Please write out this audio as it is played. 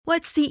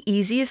What's the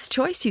easiest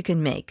choice you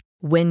can make?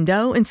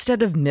 Window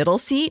instead of middle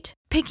seat?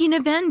 Picking a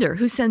vendor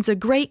who sends a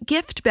great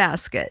gift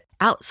basket?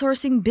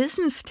 Outsourcing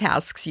business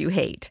tasks you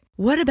hate?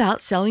 What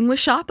about selling with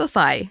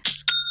Shopify?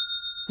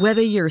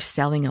 Whether you're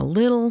selling a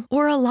little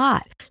or a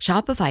lot,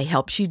 Shopify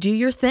helps you do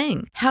your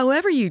thing,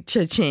 however you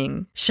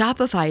cha-ching.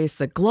 Shopify is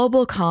the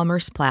global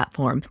commerce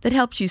platform that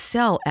helps you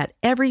sell at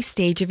every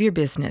stage of your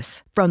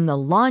business. From the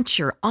launch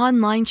your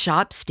online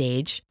shop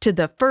stage to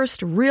the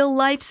first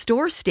real-life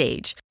store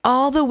stage,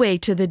 all the way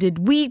to the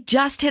did we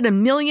just hit a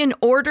million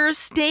orders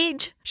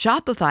stage.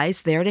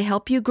 Shopify's there to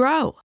help you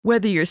grow.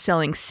 Whether you're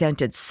selling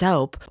scented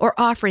soap or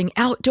offering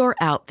outdoor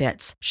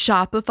outfits,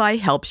 Shopify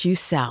helps you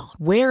sell.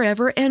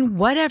 Wherever and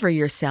whatever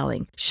you're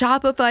selling,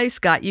 Shopify's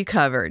got you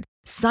covered.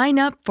 Sign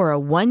up for a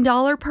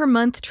 $1 per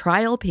month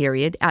trial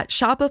period at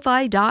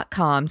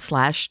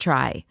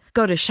shopify.com/try.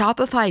 Go to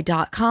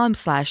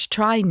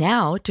shopify.com/try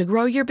now to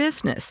grow your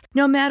business,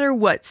 no matter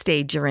what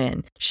stage you're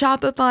in.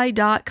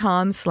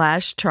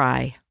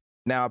 Shopify.com/try.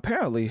 Now,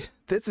 apparently,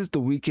 this is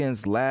the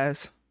Weeknd's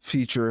last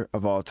feature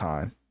of all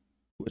time,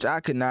 which I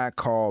could not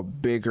call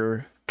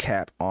bigger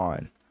cap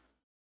on.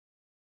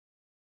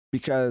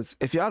 Because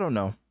if y'all don't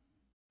know,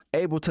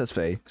 Abel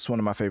Tesfaye is one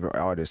of my favorite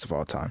artists of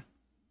all time.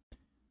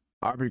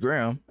 Aubrey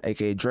Graham,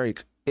 aka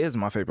Drake, is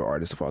my favorite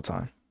artist of all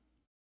time.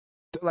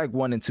 They're like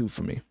 1 and 2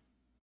 for me.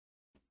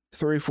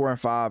 3, 4, and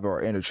 5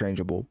 are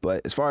interchangeable,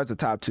 but as far as the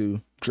top 2,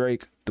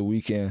 Drake, The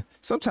Weeknd,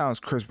 sometimes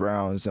Chris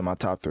Brown is in my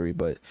top 3,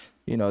 but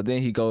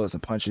then he goes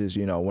and punches,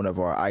 one of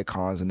our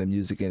icons in the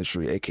music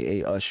industry,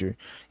 aka Usher,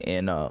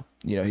 and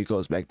he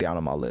goes back down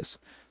on my list.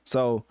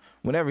 So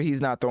whenever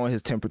he's not throwing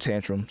his temper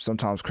tantrum,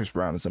 sometimes Chris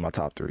Brown is in my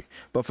top 3.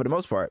 But for the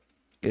most part,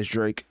 it's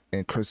Drake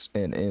and Chris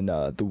and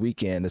The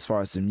Weeknd as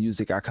far as the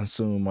music I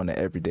consume on an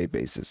everyday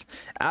basis.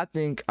 I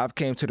think I've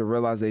came to the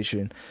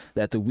realization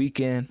that The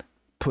Weeknd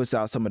puts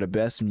out some of the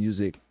best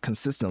music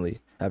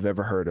consistently I've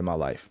ever heard in my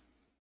life.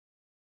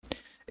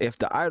 If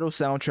the Idol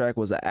soundtrack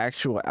was an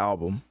actual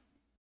album,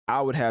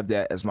 I would have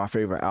that as my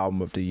favorite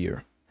album of the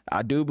year.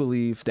 I do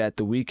believe that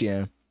The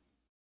Weeknd,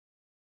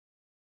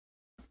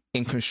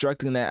 in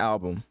constructing that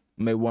album,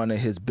 made one of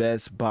his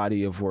best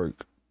body of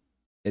work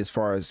as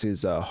far as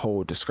his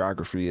whole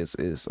discography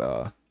is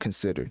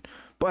considered.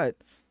 But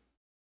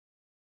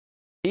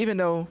even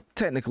though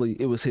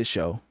technically it was his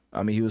show,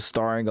 I mean, he was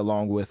starring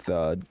along with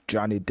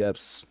Johnny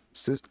Depp's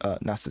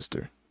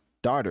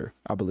daughter,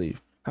 I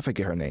believe. I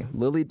forget her name.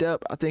 Lily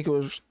Depp, I think it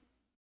was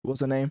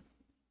her name.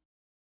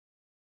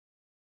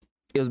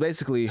 It was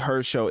basically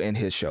her show and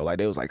his show. Like,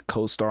 they was like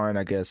co-starring,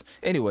 I guess.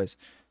 Anyways,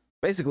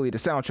 basically the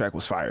soundtrack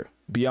was fire.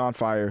 Beyond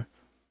fire.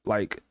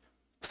 Like,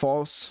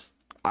 False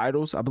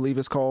Idols, I believe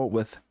it's called,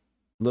 with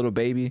Little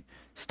Baby.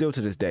 Still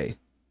to this day,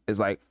 it's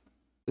like,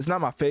 it's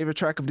not my favorite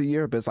track of the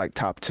year, but it's like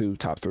top 2,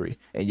 top 3.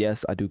 And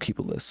yes, I do keep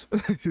a list.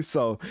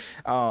 So,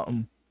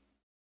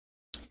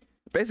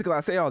 basically,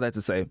 I say all that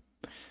to say,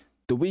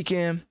 The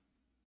Weeknd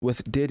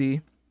with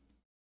Diddy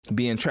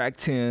being track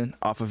 10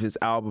 off of his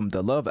album,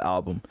 The Love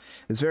Album,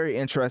 is very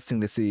interesting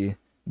to see,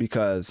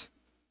 because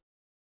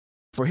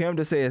for him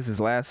to say it's his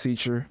last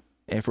feature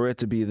and for it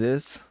to be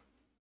this,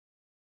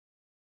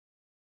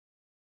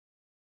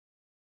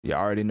 you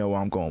already know where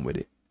I'm going with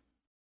it.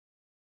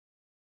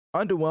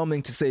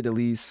 Underwhelming to say the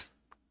least.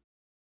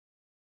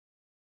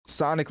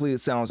 Sonically, it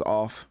sounds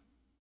off.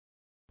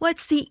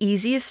 What's the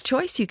easiest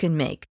choice you can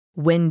make?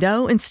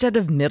 Window instead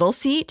of middle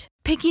seat?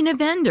 Picking a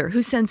vendor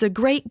who sends a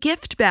great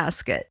gift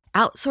basket?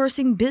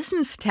 Outsourcing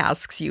business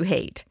tasks you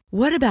hate?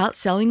 What about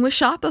selling with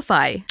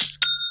Shopify?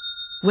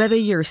 Whether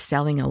you're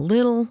selling a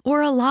little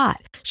or a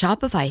lot,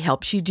 Shopify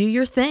helps you do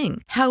your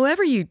thing,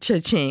 however you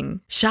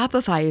cha-ching.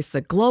 Shopify is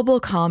the global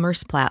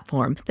commerce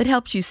platform that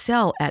helps you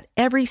sell at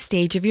every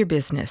stage of your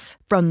business.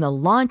 From the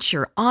launch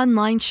your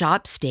online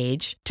shop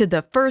stage to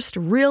the first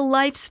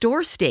real-life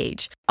store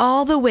stage,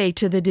 all the way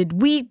to the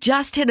did we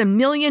just hit a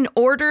million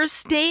orders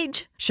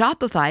stage.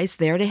 Shopify's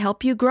there to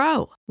help you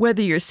grow.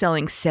 Whether you're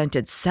selling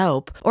scented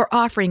soap or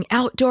offering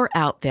outdoor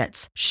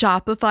outfits,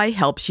 Shopify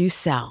helps you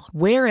sell.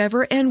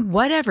 Wherever and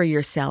whatever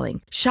you're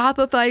selling,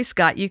 Shopify's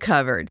got you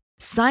covered.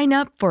 Sign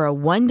up for a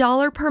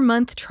 $1 per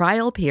month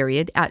trial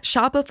period at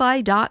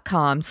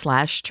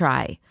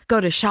shopify.com/try. Go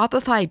to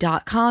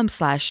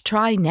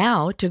shopify.com/try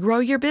now to grow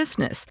your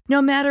business, no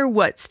matter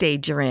what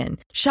stage you're in.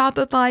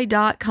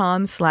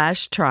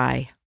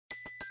 Shopify.com/try.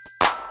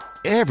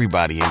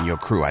 Everybody in your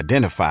crew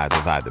identifies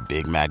as either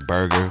Big Mac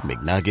Burger,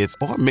 McNuggets,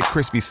 or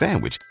McCrispy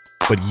Sandwich.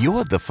 But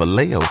you're the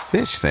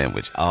Filet-O-Fish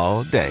Sandwich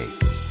all day.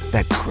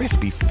 That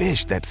crispy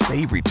fish, that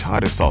savory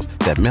tartar sauce,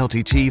 that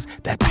melty cheese,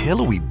 that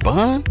pillowy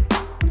bun.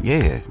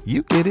 Yeah,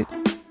 you get it.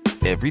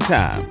 Every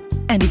time.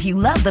 And if you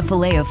love the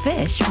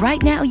Filet-O-Fish,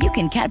 right now you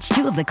can catch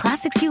 2 of the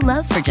classics you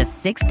love for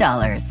just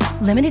 $6.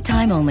 Limited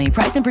time only.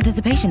 Price and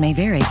participation may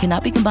vary.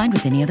 Cannot be combined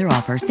with any other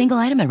offer. Single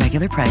item at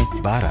regular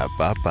price.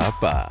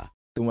 Ba-da-ba-ba-ba.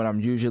 Than what I'm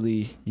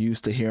usually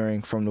used to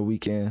hearing from The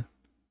Weeknd,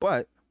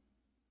 but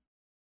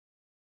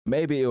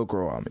maybe it'll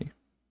grow on me.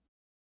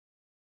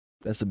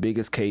 That's the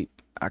biggest cape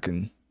I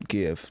can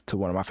give to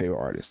one of my favorite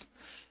artists.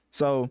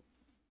 So,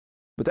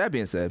 with that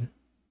being said,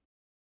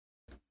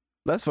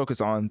 let's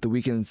focus on The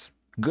Weeknd's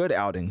good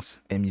outings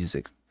in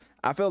music.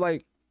 I feel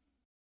like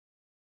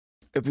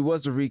if we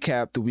was to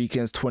recap The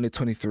Weeknd's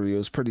 2023, it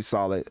was pretty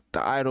solid.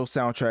 The Idol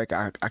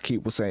soundtrack, I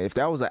keep saying, if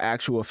that was an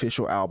actual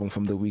official album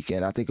from The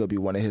Weeknd, I think it would be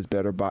one of his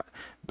better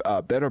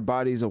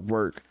bodies of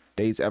work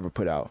that he's ever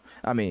put out.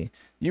 I mean,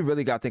 you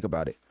really got to think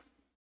about it.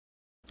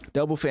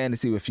 Double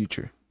Fantasy with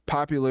Future,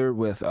 Popular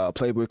with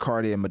Playboi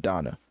Carti and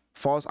Madonna,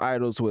 False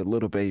Idols with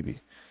Lil Baby,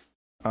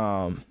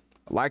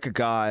 Like a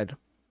God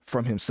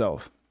from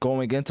himself,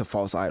 going into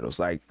False Idols.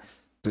 Like,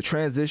 the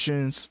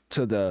transitions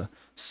to the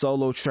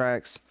solo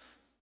tracks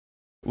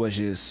was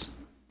just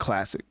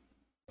classic.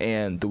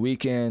 And The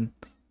Weeknd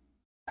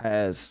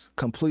has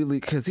completely,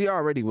 because he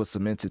already was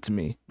cemented to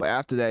me, but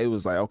after that it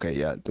was like, okay,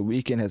 yeah, The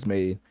Weeknd has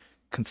made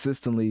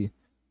consistently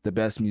the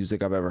best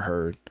music I've ever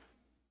heard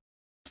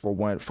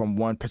from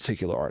one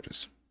particular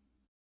artist.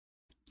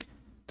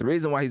 The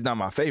reason why he's not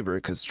my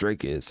favorite, because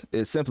Drake is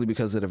simply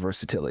because of the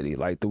versatility.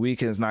 Like, The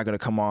Weeknd is not going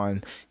to come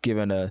on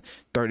giving a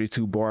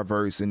 32 bar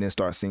verse and then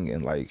start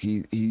singing. Like,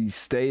 he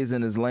stays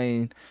in his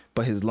lane,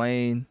 but his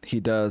lane he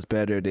does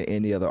better than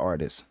any other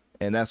artist.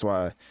 And that's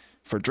why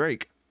for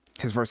Drake,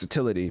 his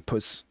versatility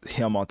puts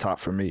him on top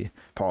for me.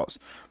 Pause.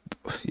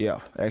 Yeah,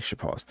 extra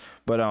pause.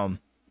 But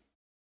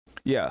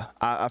yeah,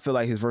 I feel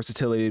like his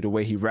versatility, the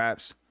way he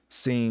raps,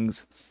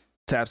 sings,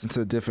 taps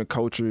into different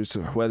cultures,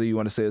 whether you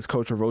want to say it's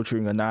culture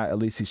vulturing or not, at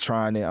least he's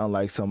trying it,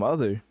 unlike some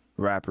other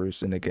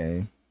rappers in the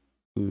game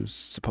who's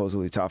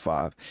supposedly top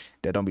 5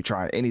 that don't be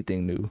trying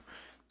anything new.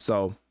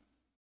 So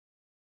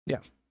yeah,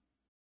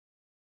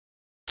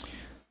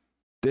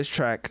 this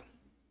track,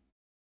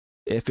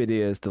 if it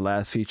is the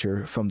last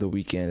feature from The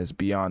Weeknd, is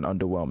beyond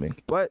underwhelming,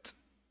 but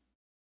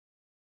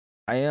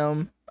I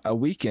am a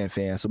Weeknd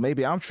fan, so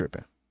maybe I'm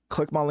tripping.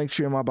 Click my link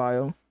tree in my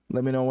bio,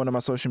 let me know on one of my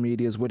social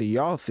medias, what do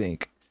y'all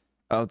think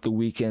of The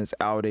Weeknd's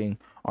outing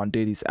on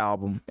Diddy's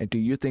album? And do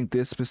you think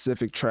this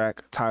specific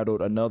track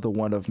titled Another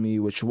One of Me,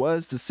 which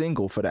was the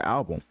single for the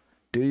album,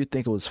 do you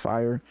think it was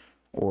fire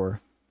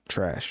or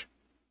trash?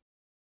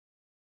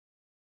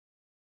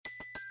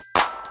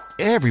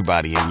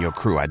 Everybody in your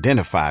crew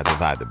identifies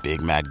as either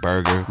Big Mac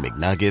Burger,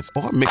 McNuggets,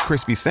 or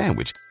McCrispy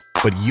Sandwich.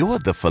 But you're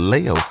the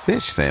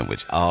Filet-O-Fish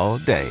Sandwich all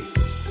day.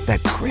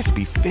 That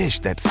crispy fish,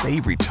 that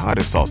savory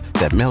tartar sauce,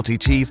 that melty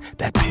cheese,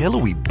 that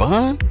pillowy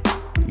bun.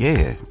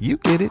 Yeah, you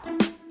get it.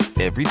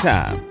 Every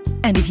time.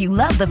 And if you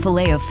love the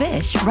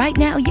Filet-O-Fish, right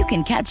now you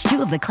can catch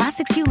 2 of the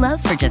classics you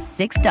love for just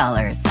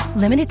 $6.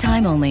 Limited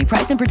time only.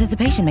 Price and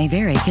participation may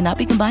vary. Cannot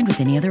be combined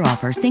with any other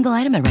offer. Single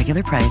item at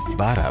regular price.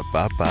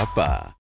 Ba-da-ba-ba-ba.